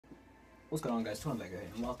What's going on, guys? Tornado here,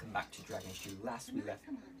 and welcome back to Dragon Age 2. Last we left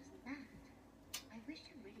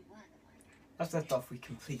off, we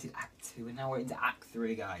completed Act 2, and now we're into Act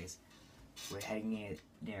 3, guys. We're heading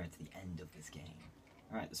near to the end of this game.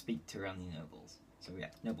 Alright, let's speak to around the nobles. So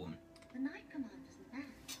yeah, nobleman. The Knight Commander's mad.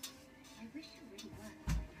 I wish you really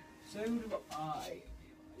were. So do I.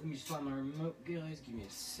 Let me just find my remote, guys. Give me a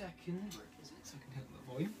second. Where is it? So I can hit the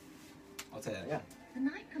volume. I'll tell you that, yeah. The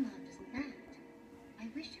Knight Commander's mad. I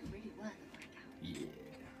wish you really were the Viscount. Yeah.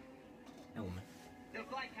 Nobleman. The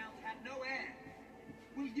Viscount had no heir.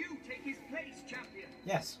 Will you take his place, champion?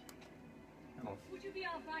 Yes. Oh. Would you be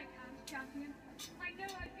our Viscount, champion? I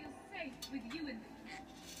know I feel safe with you in the...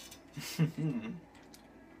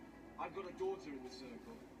 I've got a daughter in the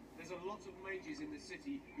circle. There's a lot of mages in the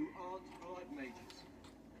city who aren't blood mages.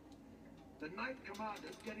 The Knight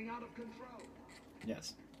Commander's getting out of control.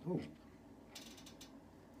 Yes. Ooh.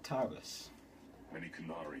 Tarbus. Many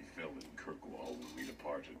Qunari fell in Kirkwall when we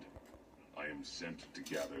departed. I am sent to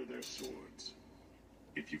gather their swords.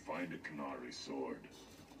 If you find a Qunari sword,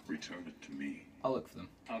 return it to me. I'll look for them.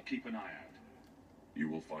 I'll keep an eye out. You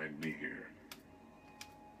will find me here.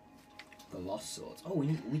 The Lost Swords. Oh,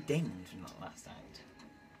 we dinged from that last act.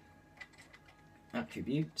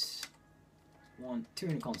 Attributes. 2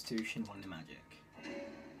 in the Constitution, 1 in the Magic.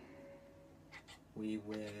 We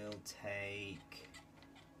will take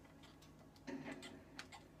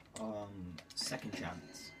second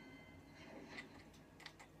chance.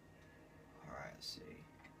 Alright, let's see.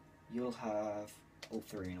 You'll have all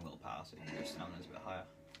 3 in willpower, so your stamina's a bit higher.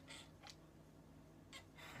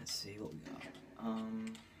 Let's see what we got.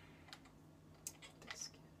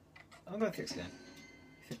 I'm going thick skin.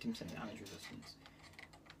 15% damage resistance.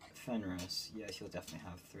 Fenris, yes, you'll definitely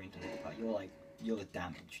have 3 into willpower. You're the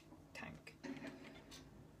damage tank.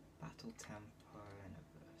 Battle tempo and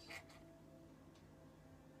averse.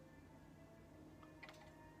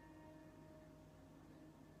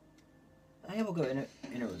 I think we'll go in a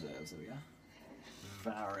reserves, there we go.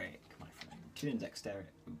 Varric, my friend. 2 into dexterity.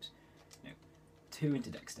 Oops. No. 2 into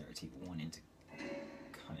dexterity, 1 into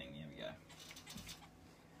cunning. Here we go.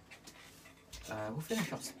 We'll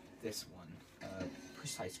finish off this one.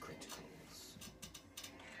 Precise criticals.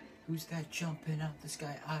 Who's that jumping up the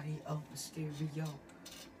sky? Audio Mysterio.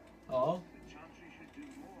 Oh. The Chantry should do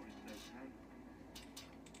more in those hands.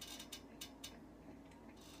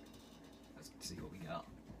 Let's see what we got.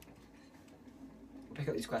 We'll pick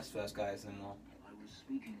up these quests first, guys, and then we'll... I was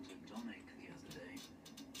speaking to Donick the other day.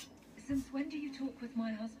 Since when do you talk with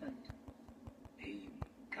my husband? He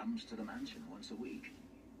comes to the mansion once a week.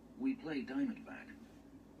 We play Diamondback.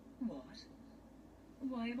 What?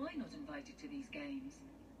 Why am I not invited to these games?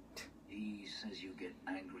 He says you get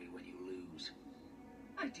angry when you lose.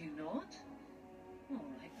 I do not. All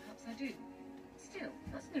right, perhaps I do. Still,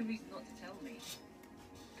 that's no reason not to tell me.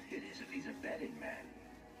 It is if he's a betting man.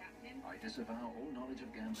 Captain? I disavow all knowledge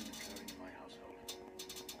of gambling occurring in my household.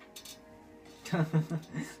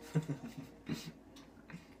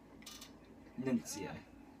 Nuncio.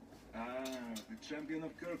 Ah, the champion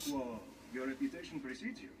of Kirkwall. Your reputation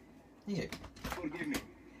precedes you. Yeah. Forgive me.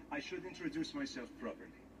 I should introduce myself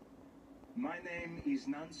properly. My name is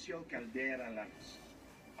Nuncio Caldera Lanos.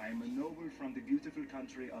 I am a noble from the beautiful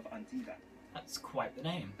country of Antiva. That's quite the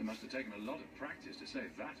name. It must have taken a lot of practice to say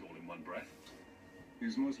that all in one breath.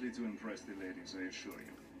 It's mostly to impress the ladies, I assure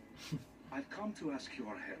you. I've come to ask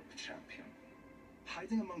your help, champion.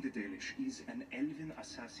 Hiding among the Dalish is an elven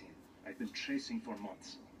assassin I've been chasing for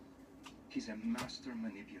months. He's a master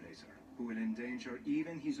manipulator who will endanger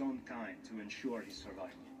even his own kind to ensure his survival.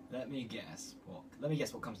 Let me guess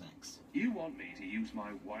what comes next. You want me to use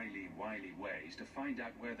my wily ways to find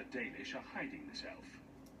out where the Dalish are hiding this elf?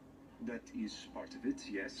 That is part of it,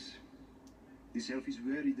 yes. This elf is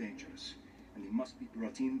very dangerous, and he must be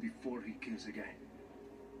brought in before he kills again.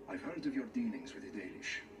 I've heard of your dealings with the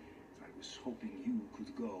Dalish. I was hoping you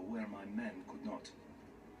could go where my men could not.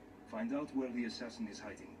 Find out where the assassin is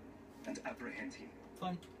hiding, and apprehend him.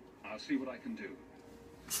 Fine. I'll see what I can do.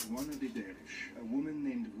 One of the Dalish, a woman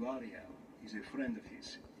named Variel, is a friend of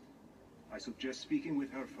his. I suggest speaking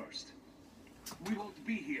with her first. We won't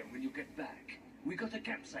be here when you get back. We got a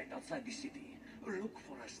campsite outside the city. Look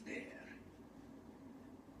for us there.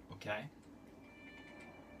 Okay.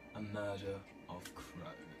 A murder of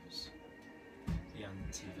crows. The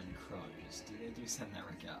Antivan crows. They do send their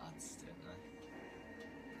regards, don't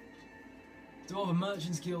they? Dwarven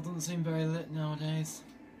Merchants Guild doesn't seem very lit nowadays.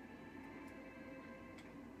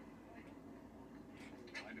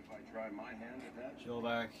 Mind if I try my hand at that? Sure,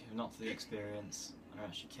 Varric, not for the experience. I don't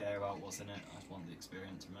actually care about what's in it. I just want the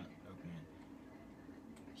experience from it. Opening it.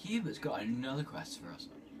 Hubert's got another quest for us.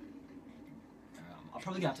 I'll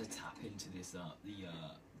probably have to tap into this the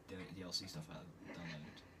DLC stuff I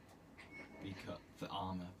downloaded because for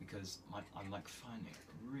armor because I'm like finding it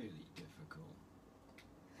really difficult.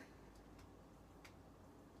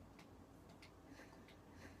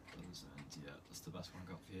 And yeah, that's the best one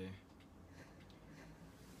I got for you.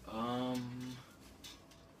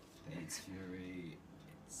 Blades Fury.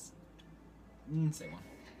 It's same one.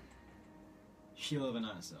 Shield of an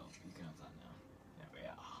Dinosaur. You can have that now. There we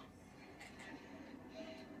are.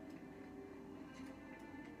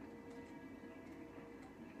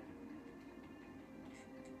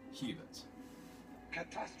 Hubert.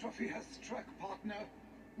 Catastrophe has struck, partner.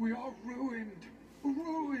 We are ruined.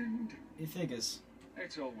 Ruined. It figures.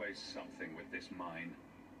 It's always something with this mine.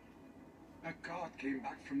 A cart came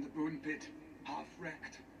back from the bone pit, half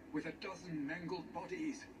wrecked, with a dozen mangled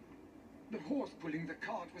bodies. The horse pulling the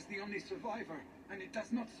cart was the only survivor, and it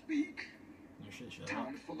does not speak. You should shut up.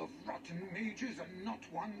 Town full of rotten mages, and not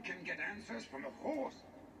one can get answers from a horse.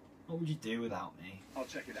 What would you do without me? I'll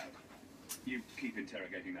check it out. You keep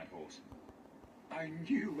interrogating that horse. I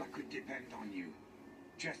knew I could depend on you.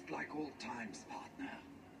 Just like old times, partner.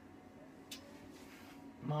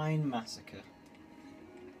 Mine Massacre.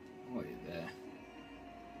 Oh, you're there.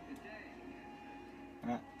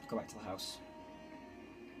 Alright, go back to the house.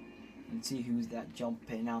 And see who's that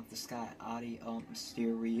jumping out the sky. Adi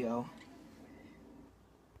Mysterio.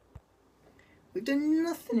 We've done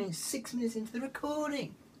nothing in 6 minutes into the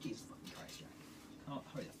recording. Jesus fucking Christ, Jack. Oh,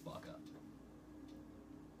 hurry the fuck up.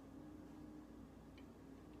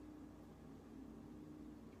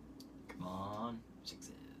 Come on,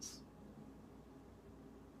 6s.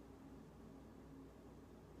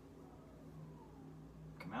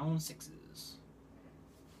 Come on, 6s.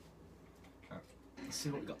 Alright, let's see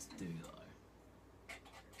what we got to do though.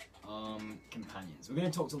 Companions. We're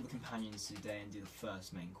going to talk to all the companions today and do the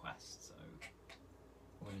first main quest. So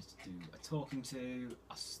we're going to do a talking to,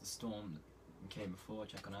 us the storm that came before,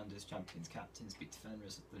 check on Anders, champions, captains, speak to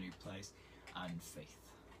Fenris at the new place, and Faith.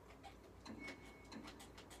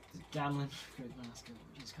 There's Gamlin. There's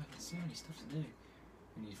so many stuff to do.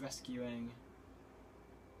 We need rescuing.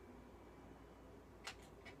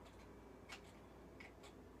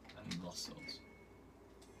 And lost souls.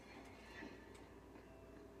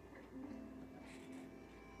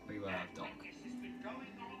 Beware of Doc. This has been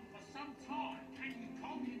going on for some time. Can you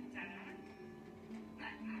calm him down?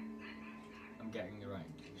 I'm getting the right.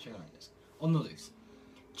 Check out this. On the loose.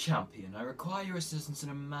 Champion, I require your assistance in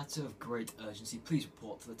a matter of great urgency. Please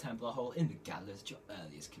report to the Templar Hall in the gallows at your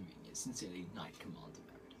earliest convenience. Sincerely, Knight Commander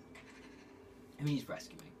Meredith. Who needs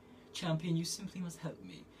rescuing? Champion, you simply must help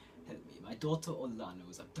me. Help me. My daughter Orlana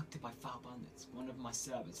was abducted by foul bandits. One of my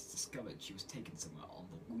servants discovered she was taken somewhere on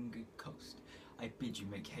the Wunga coast. I bid you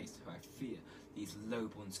make haste, for I fear these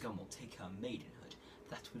low-born scum will take her maidenhood.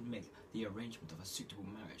 That would make the arrangement of a suitable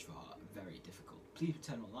marriage for her very difficult. Please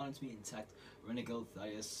return Orlana to me intact. Renegade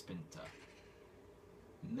Thais Spinter.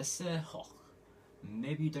 Messere Hoch.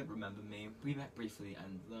 Maybe you don't remember me. We met briefly,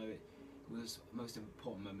 and though it was the most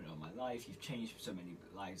important moment of my life, you've changed so many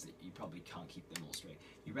lives that you probably can't keep them all straight.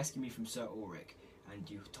 You rescued me from Sir Ulrich, and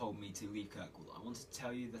you told me to leave Kirkwall. I want to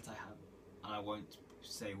tell you that I have, and I won't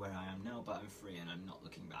say where I am now, but I'm free and I'm not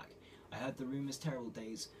looking back. I heard the rumours terrible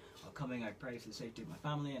days are coming. I pray for the safety of my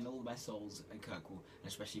family and all of my souls in Kirkwall, and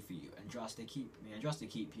especially for you. Andraste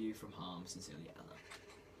keep you from harm. Sincerely,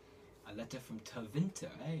 Ella. A letter from Tervinter.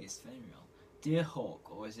 Hey, it's Fenriel. Dear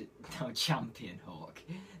Hawk, or is it now Champion Hawk?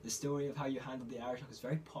 The story of how you handled the Irish Hawk is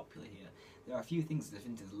very popular here. There are a few things the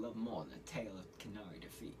Vinters love more than a tale of Canary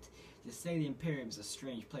defeat. To say the Imperium is a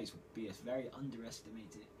strange place would be a very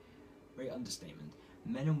understatement.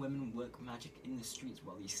 Men and women work magic in the streets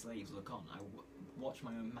while these slaves look on. I watched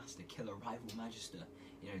my own master kill a rival magister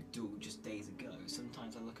in a duel just days ago.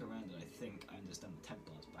 Sometimes I look around and I think I understand the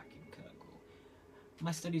Templars back in Kirkwall.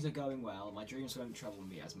 My studies are going well. My dreams won't trouble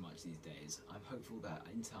me as much these days. I'm hopeful that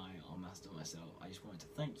in time I'll master myself. I just wanted to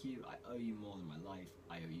thank you. I owe you more than my life.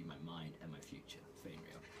 I owe you my mind and my future.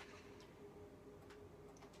 Fenriel.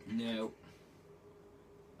 No.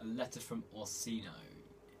 A letter from Orsino.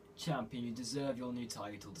 Champion, you deserve your new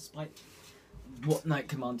title despite what Knight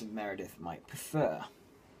Commander Meredith might prefer.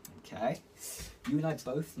 Okay. You and I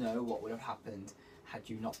both know what would have happened had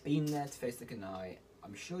you not been there to face the Canai.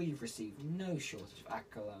 I'm sure you've received no shortage of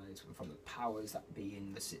accolades from the powers that be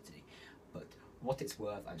in the city. But what it's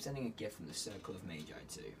worth, I'm sending a gift from the Circle of Magi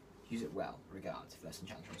too. Use it well. Regards, First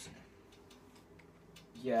Enchanter Orsino.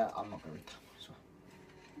 Yeah, I'm not going to read that one as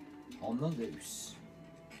well. On the loose.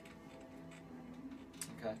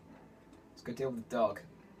 Okay. Let's go deal with the dog.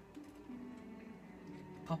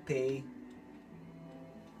 Puppy.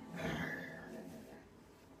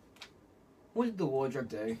 What did the wardrobe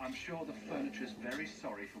do? I'm sure the furniture's very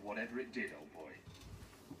sorry for whatever it did, old boy.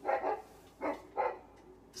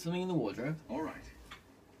 Something in the wardrobe? All right.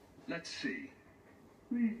 Let's see.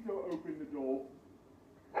 Please don't open the door.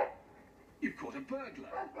 You've caught a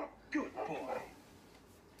burglar. Good boy.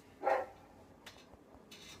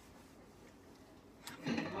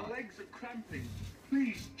 My legs are cramping.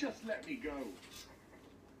 Please, just let me go.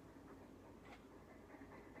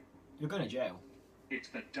 You're going to jail. It's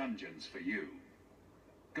the dungeons for you.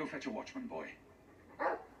 Go fetch a watchman, boy.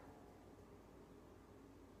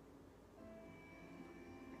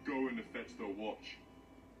 Go in to fetch the watch.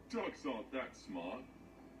 Dogs aren't that smart.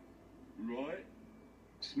 Right?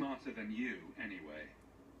 Smarter than you, anyway.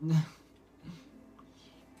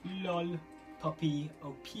 Lol. Puppy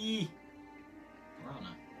OP.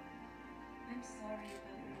 Rana. I'm sorry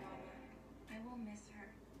about your mama. I will miss her.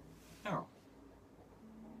 Meryl.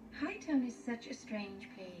 Hightown is such a strange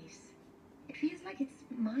place. It feels like it's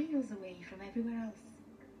miles away from everywhere else.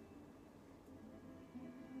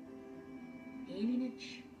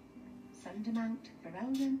 Alienage, Sundermount,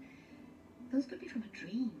 Ferelden, those could be from a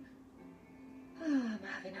dream. Ah,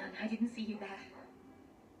 Marvinan, I didn't see you there.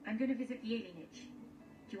 I'm going to visit the Alienage.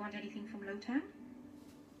 Do you want anything from Lowtown?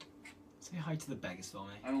 Say hi to the beggars for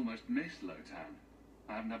me. I almost missed Lowtown.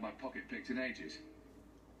 I haven't had my pocket picked in ages.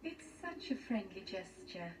 It's such a friendly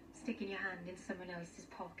gesture, sticking your hand in someone else's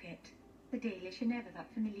pocket. The Dalish are never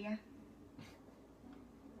that familiar.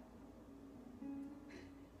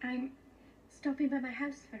 I'm stopping by my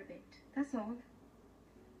house for a bit, that's all.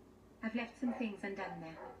 I've left some things undone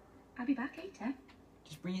there. I'll be back later.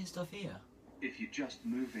 Just bring your stuff here. If you just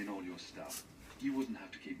move in all your stuff, you wouldn't have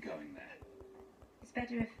to keep going there. It's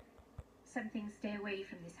better if some things stay away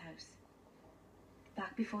from this house.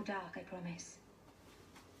 Back before dark, I promise.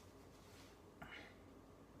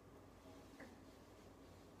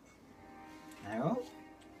 Meryl?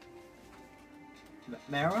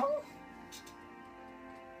 Meryl?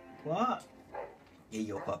 What? Yeah,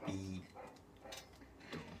 your puppy.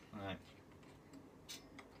 Alright.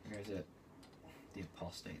 Here's it. The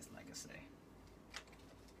Apostate's Legacy.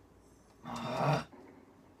 Ah.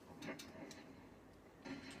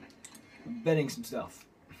 Betting some stuff.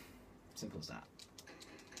 Simple as that.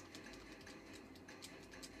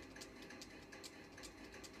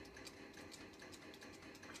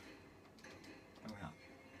 Oh yeah.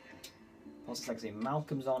 Apostate's Legacy,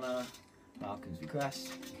 Malcolm's Honor, Malcolm's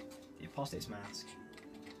Bequest, the Apostate's Mask,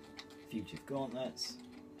 Fugitive Gauntlets,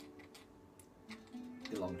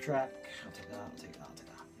 the Long Trek. I'll take that, I'll take that, I'll take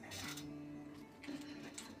that.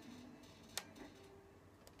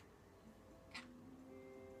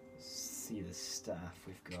 See the staff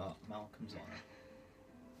we've got. Malcolm's Honor.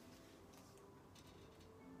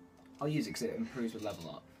 I'll use it because it improves with level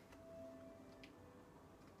up.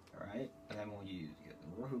 Alright, and then we'll get the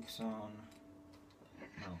ropes on.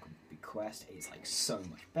 Malcolm's Bequest is like so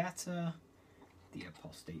much better. The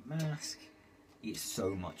Apostate Mask is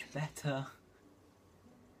so much better.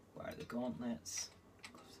 Where are the gauntlets?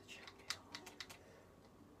 Close the champion.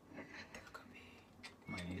 They're gonna be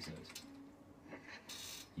my users.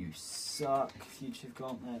 You suck. Fugitive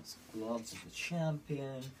gauntlets. Gloves of the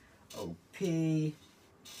champion. OP. The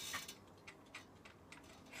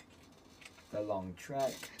long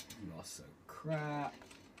trek. You are so crap.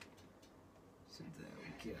 So there we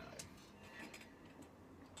go.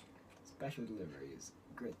 Special deliveries.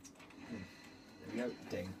 Grit. There we go.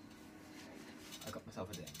 Ding. I got myself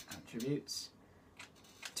a ding. Attributes.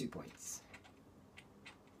 2 points.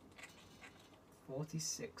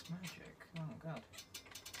 46 magic. Oh god.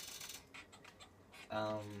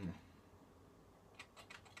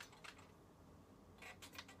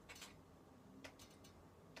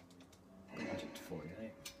 Magic to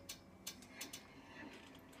 48.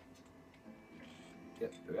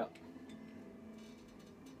 Yep, here we are.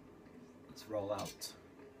 Let's roll out.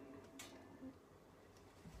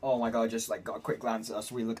 Oh my god, just like got a quick glance at us.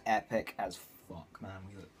 We look epic as fuck, man.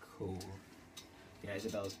 We look cool. Yeah,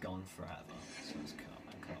 Isabella's gone forever. So it's Carl,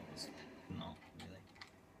 and Carl's not really.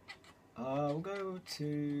 We'll go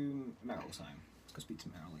to Meryl's home. Let's go speak to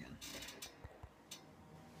Meryl again.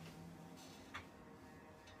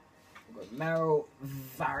 We've got Meryl,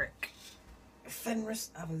 Varric,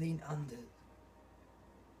 Fenris, Aveline, and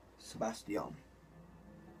Sebastian.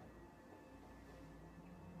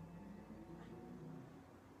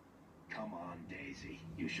 Come on, Daisy.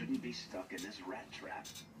 You shouldn't be stuck in this rat trap.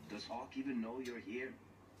 Does Hawk even know you're here?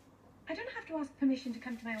 I don't have to ask permission to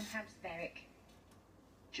come to my own house, Varric.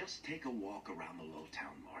 Just take a walk around the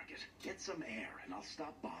Lowtown Market. Get some air, and I'll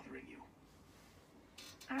stop bothering you.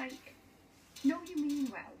 I know you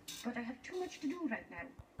mean well, but I have too much to do right now.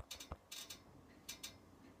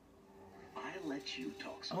 I'll let you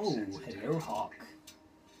talk some Oh, sense into hello, it. Hawk.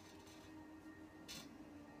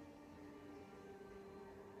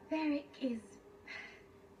 Varric is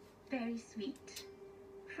very sweet.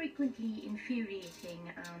 Frequently infuriating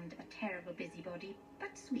and a terrible busybody,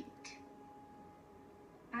 but sweet.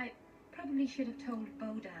 I probably should have told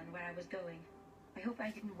Bodan where I was going. I hope I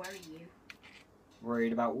didn't worry you.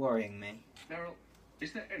 Worried about worrying me? Meryl,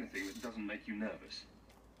 is there anything that doesn't make you nervous?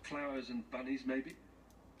 Flowers and bunnies, maybe?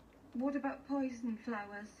 What about poison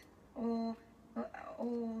flowers? Or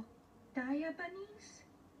dire bunnies?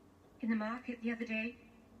 In the market the other day,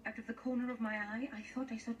 out of the corner of my eye, I thought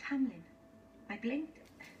I saw Tamlin. I blinked,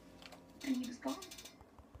 and he was gone.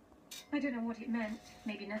 I don't know what it meant.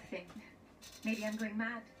 Maybe nothing. Maybe I'm going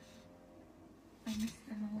mad. I miss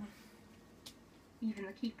them all. Even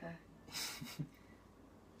the Keeper.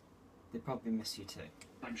 They probably miss you too.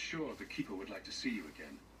 I'm sure the Keeper would like to see you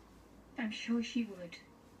again. I'm sure she would.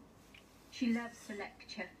 She loves to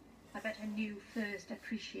lecture. I bet her new first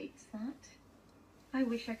appreciates that. I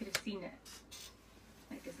wish I could have seen it.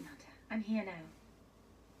 It doesn't matter. I'm here now.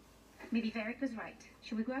 Maybe Varric was right.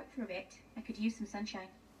 Shall we go out for a bit? I could use some sunshine.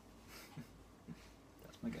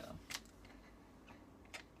 That's my girl.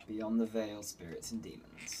 Beyond the veil, spirits and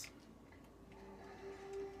demons.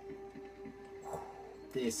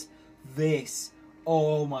 This.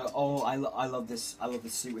 Oh my. Oh, I love this. I love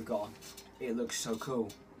this suit we've got on. It looks so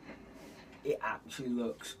cool. It actually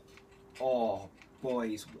looks. Oh,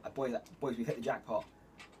 boys, we've hit the jackpot.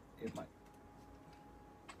 It might.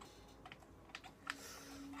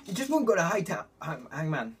 It just won't go to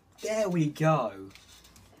Hangman. There we go.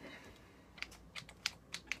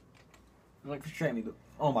 Like frustrating me, but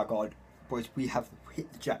oh my god, boys, we have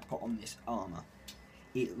hit the jackpot on this armor.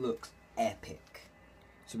 It looks epic.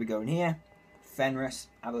 So we go in here, Fenris,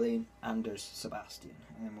 Aveline, Anders, Sebastian,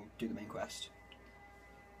 and then we'll do the main quest.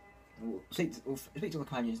 We'll speak to the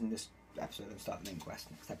companions in this episode and start the main quest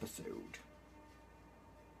next episode.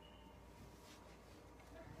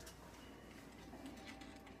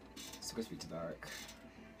 So go speak to Varric.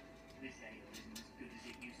 This ale isn't as good as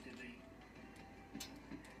it used to be.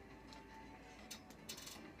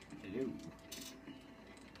 Hello.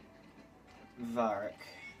 Varric.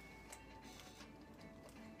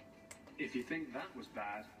 If you think that was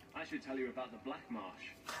bad, I should tell you about the Black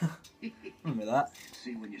Marsh. Remember that?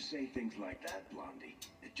 See, when you say things like that, Blondie,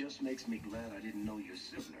 it just makes me glad I didn't know you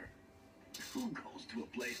sooner. Who goes to a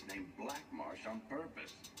place named Black Marsh on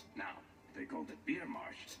purpose? Now, if they called it Beer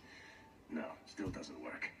Marsh, no, still doesn't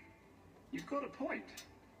work. You've got a point.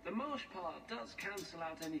 The marsh part does cancel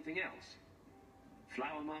out anything else.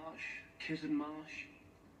 Flower Marsh, Kitten Marsh.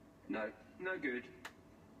 No, no good.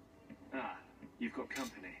 Ah, you've got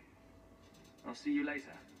company. I'll see you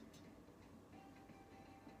later.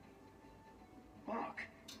 Mark,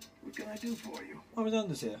 what can I do for you? What was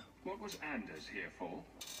Anders here? What was Anders here for?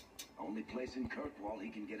 Only place in Kirkwall he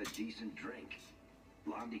can get a decent drink.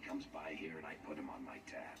 Blondie comes by here and I put him on my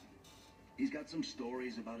tab. He's got some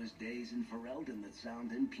stories about his days in Ferelden that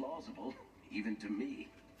sound implausible, even to me.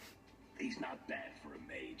 He's not bad for a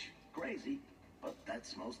mage. Crazy, but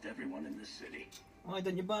that's most everyone in this city. Why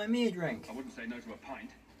don't you buy me a drink? I wouldn't say no to a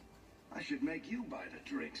pint. I should make you buy the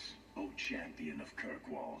drinks, O champion of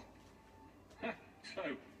Kirkwall.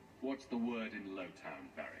 So, what's the word in Lowtown,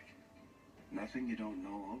 Varric? Nothing you don't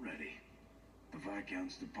know already. The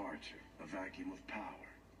Viscount's departure, a vacuum of power,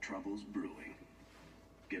 troubles brewing.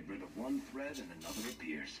 Get rid of one thread and another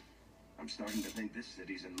appears. I'm starting to think this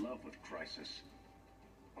city's in love with Crisis.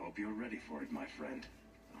 Hope you're ready for it, my friend.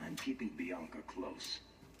 I'm keeping Bianca close.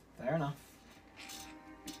 Fair enough.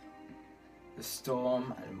 The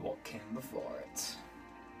storm and what came before it.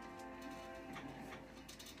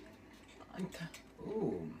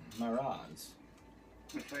 Ooh, Maraz.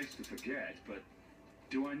 A face to forget, but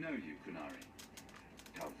do I know you, Kunari?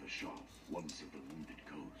 Talva Shaw, once of the Wounded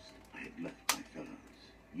Coast. I had left my fellows.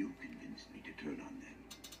 You convinced me to turn on them.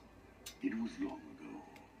 It was long ago.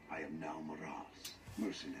 I am now Maraz,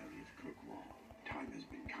 mercenary of Kirkwall. Time has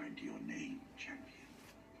been kind to your name, champion.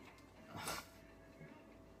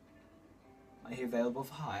 Are you available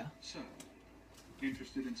for hire? So,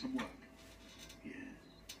 interested in some work? Yes,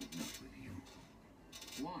 but not with you.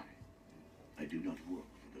 Why? I do not work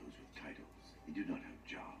for those with titles. They do not have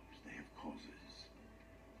jobs, they have causes.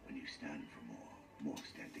 When you stand for more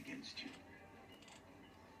stand against you.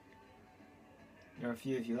 There are a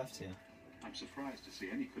few of you left here. I'm surprised to see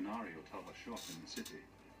any Kunari or Talva shop in the city.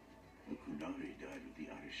 The Kunari died with the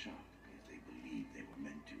Arishak, as they believed they were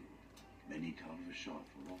meant to. Many Talva shop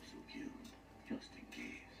were also killed, just in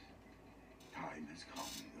case. Time has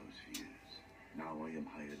calmed those fears. Now I am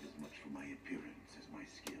hired as much for my appearance as my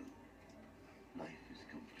skill. Life is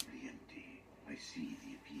comfortably empty. I see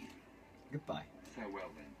the appeal. Goodbye.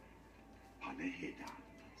 Farewell then. Panehedan,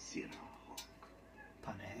 Sirahawk.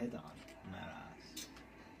 Panehedan, Maras.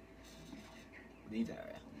 Leave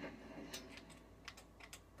area.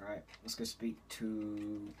 Alright, let's go speak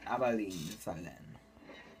to Abaline Valen.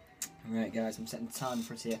 Alright guys, I'm setting the time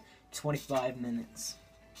for it here. 25 minutes.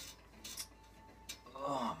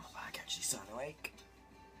 Oh, my back actually starting to ache.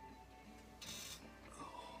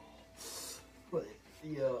 But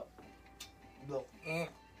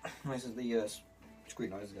this is the screen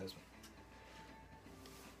noise goes.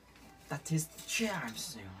 That is the chair I'm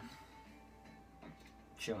sitting on.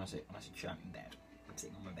 Chair when I say chair, I'm in bed. I'm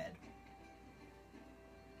sitting on my bed.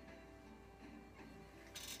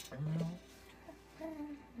 The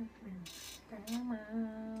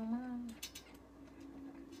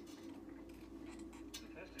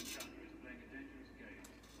first encounter is playing a dangerous game.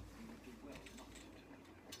 You would do well not to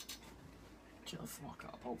turn. Shut the fuck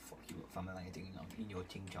up. I'll fuck you up if I'm like ding dong in your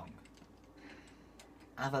ting tong.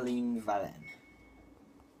 Aveline Valen.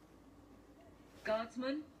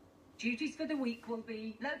 Guardsman, duties for the week will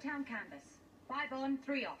be Lowtown canvas. 5 on,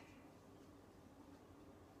 3 off.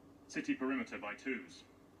 City perimeter by 2s.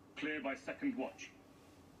 Clear by 2nd watch.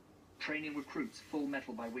 Training recruits full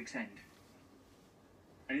metal by week's end.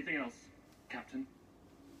 Anything else, Captain?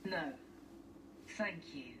 No. Thank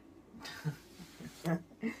you.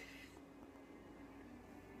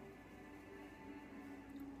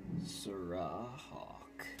 Sarah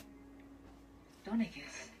Hawk.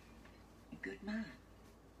 Donegas, a good man.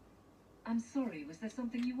 I'm sorry, was there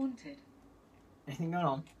something you wanted? Anything going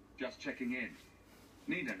on? Just checking in.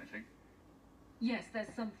 Need anything? Yes,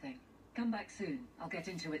 there's something. Come back soon. I'll get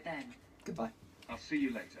into it then. Goodbye. I'll see you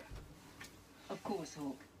later. Of course,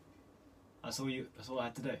 Hawk. That's all I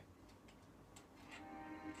had to do.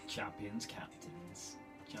 Champions, captains.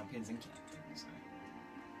 Champions and captains.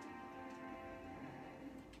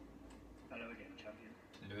 Hello again, champion.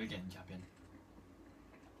 Hello again, champion.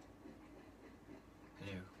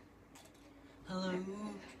 Hello. Hello.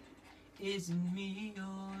 Is it me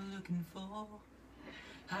you're looking for?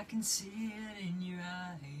 I can see it in your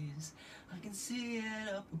eyes. I can see it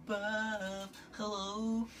up above.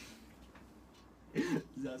 Hello.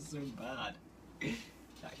 That's so bad.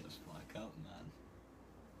 Jack just fuck up,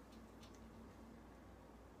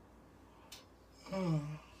 man.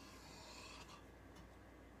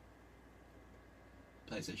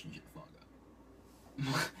 PlayStation shut the fuck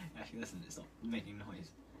up. Actually, listen, it's not making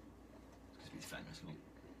noise. It's because we Fenris.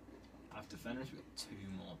 After Fenris, we've got 2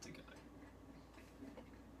 more to go.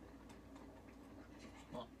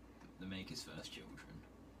 What? The Maker's first children.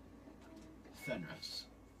 Fenris.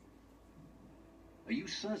 Are you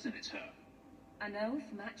certain it's her? An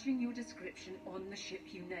elf matching your description on the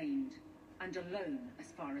ship you named. And alone,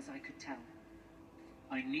 as far as I could tell.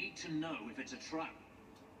 I need to know if it's a trap.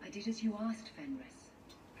 I did as you asked, Fenris.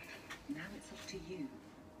 Now it's up to you.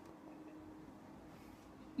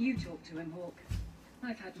 You talk to him, Hawk.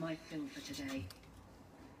 I've had my fill for today.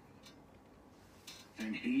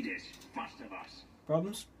 Then heed it, first of us.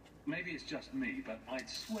 Problems? Maybe it's just me, but I'd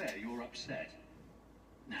swear you're upset.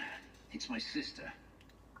 It's my sister.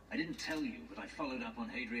 I didn't tell you, but I followed up on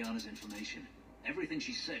Hadriana's information. Everything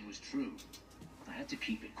she said was true. I had to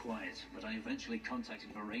keep it quiet, but I eventually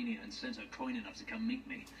contacted Verania and sent her coin enough to come meet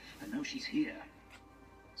me. And now she's here.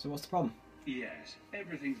 So what's the problem? Yes,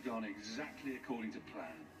 everything's gone exactly according to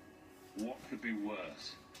plan. What could be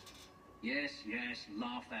worse? Yes,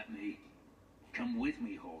 laugh at me. Come with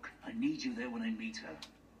me, Hawk. I need you there when I meet her.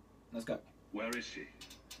 Let's go. Where is she?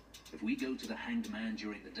 If we go to the Hanged Man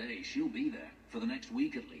during the day, she'll be there. For the next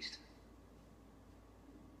week, at least.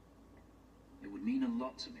 It would mean a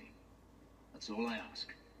lot to me. That's all I ask.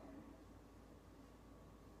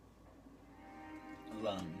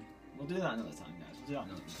 Alone. We'll do that another time, guys. We'll do that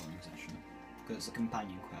another recording session. Because it's a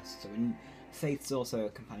companion quest. So Faith's also a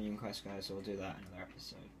companion quest, guys, so we'll do that in another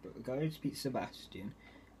episode. But we'll go speak to Sebastian.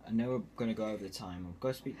 I know we're going to go over the time. We'll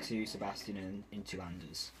go speak to Sebastian and into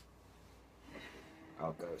Anders.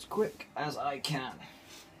 I'll go as quick as I can.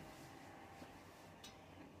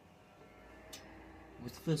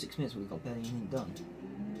 With the first 6 minutes, we've got barely anything done.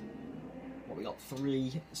 What, we got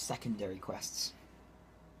 3 secondary quests.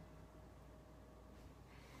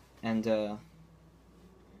 And, going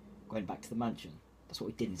back to the mansion. That's what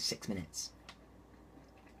we did in 6 minutes.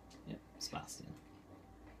 Yep, Sebastian.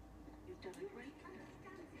 You've done a great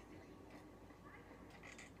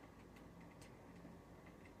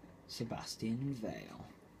Sebastian Vale.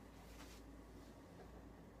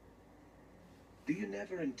 Do you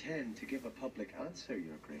never intend to give a public answer,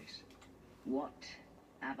 Your Grace? What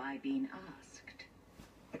have I been asked?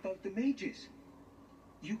 About the mages.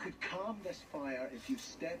 You could calm this fire if you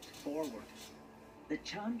stepped forward. The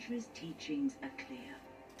Chantry's teachings are clear.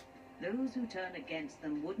 Those who turn against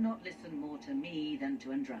them would not listen more to me than to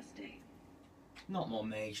Andraste. Not more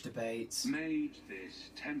mage debates. Mage this,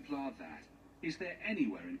 Templar that. Is there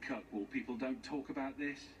anywhere in Kirkwall people don't talk about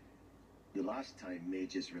this? The last time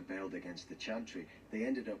mages rebelled against the Chantry, they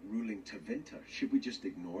ended up ruling Tevinter. Should we just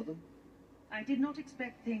ignore them? I did not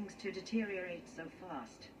expect things to deteriorate so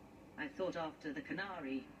fast. I thought after the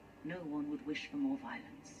Canary, no one would wish for more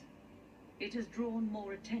violence. It has drawn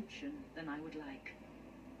more attention than I would like.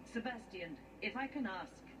 Sebastian, if I can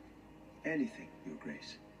ask... Anything, Your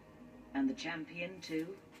Grace. And the champion too,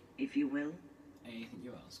 if you will. Anything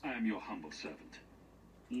you ask. I am your humble servant.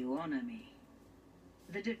 You honor me.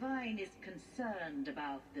 The Divine is concerned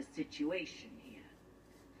about the situation here.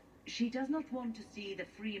 She does not want to see the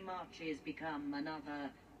Free Marches become another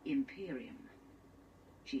Imperium.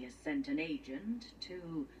 She has sent an agent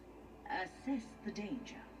to assess the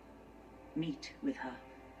danger. Meet with her,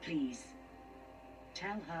 please.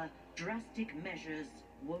 Tell her drastic measures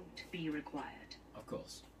won't be required. Of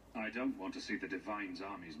course. I don't want to see the Divine's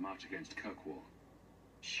armies march against Kirkwall.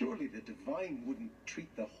 Surely the Divine wouldn't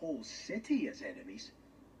treat the whole city as enemies.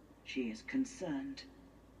 She is concerned.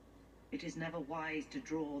 It is never wise to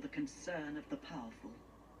draw the concern of the powerful.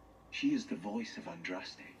 She is the voice of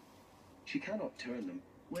Andraste. She cannot turn them.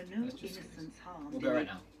 Where no innocence harmed. We'll go right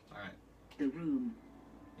now. Alright. The room.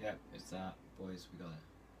 Yep, it's that. Boys, we got it.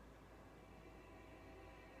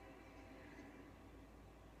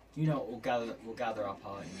 You know, we'll gather our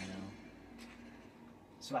party now.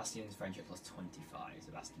 Sebastian's friendship plus 25.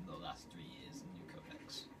 Sebastian the last 3 years in New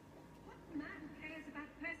Codex. What man cares about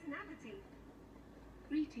personality?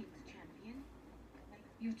 Greetings, champion.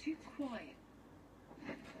 You're too quiet.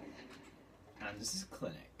 And this is a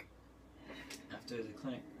clinic. After the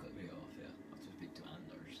clinic, got the video off, yeah. I have to speak to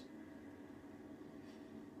Anders.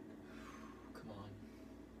 Come on.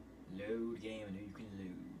 Load game, I know you can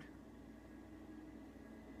load.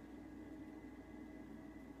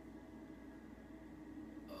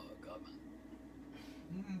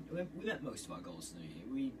 We met most of our goals in the year.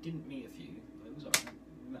 We didn't meet a few, but it was alright.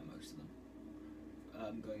 We met most of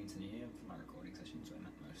them. Going into the year for my recording sessions, so I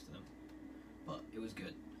met most of them. But it was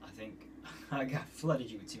good. I think I got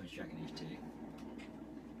flooded you with too much Dragon Age 2.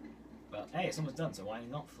 But hey, it's almost done, so why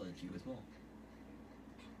not flood you with more?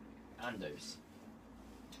 Anders.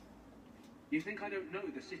 You think I don't know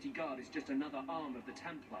the City Guard is just another arm of the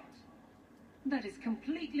Templars? That is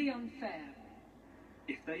completely unfair.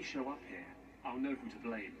 If they show up here, I'll know who to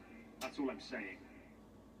blame. That's all I'm saying.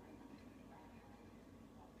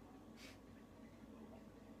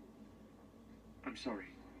 I'm sorry.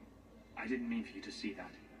 I didn't mean for you to see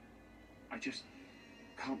that. I just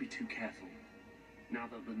can't be too careful. Now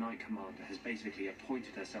that the Knight Commander has basically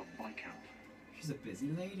appointed herself Viscount. She's a busy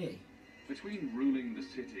lady. Between ruling the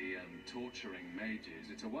city and torturing mages,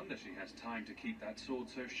 it's a wonder she has time to keep that sword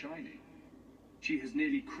so shiny. She has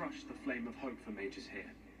nearly crushed the flame of hope for mages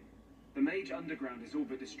here. The Mage Underground is all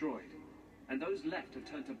but destroyed, and those left have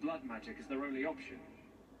turned to blood magic as their only option,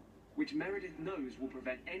 which Meredith knows will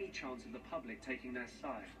prevent any chance of the public taking their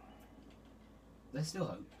side. There's still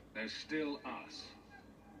hope. There's still us.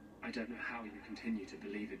 I don't know how you continue to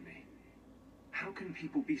believe in me. How can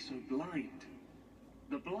people be so blind?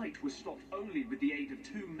 The Blight was stopped only with the aid of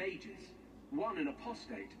 2 mages, one an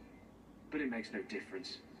apostate. But it makes no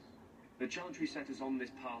difference. The Chantry set us on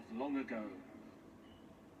this path long ago.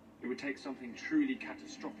 It would take something truly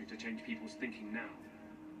catastrophic to change people's thinking now.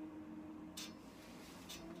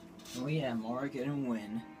 Oh yeah, Morrigan and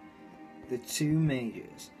Wynne. The 2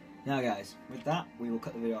 mages. Now guys, with that, we will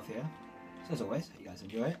cut the video off here. So as always, you guys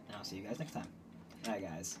enjoy it, and I'll see you guys next time. Alright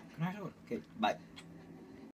guys, good night. Okay, bye.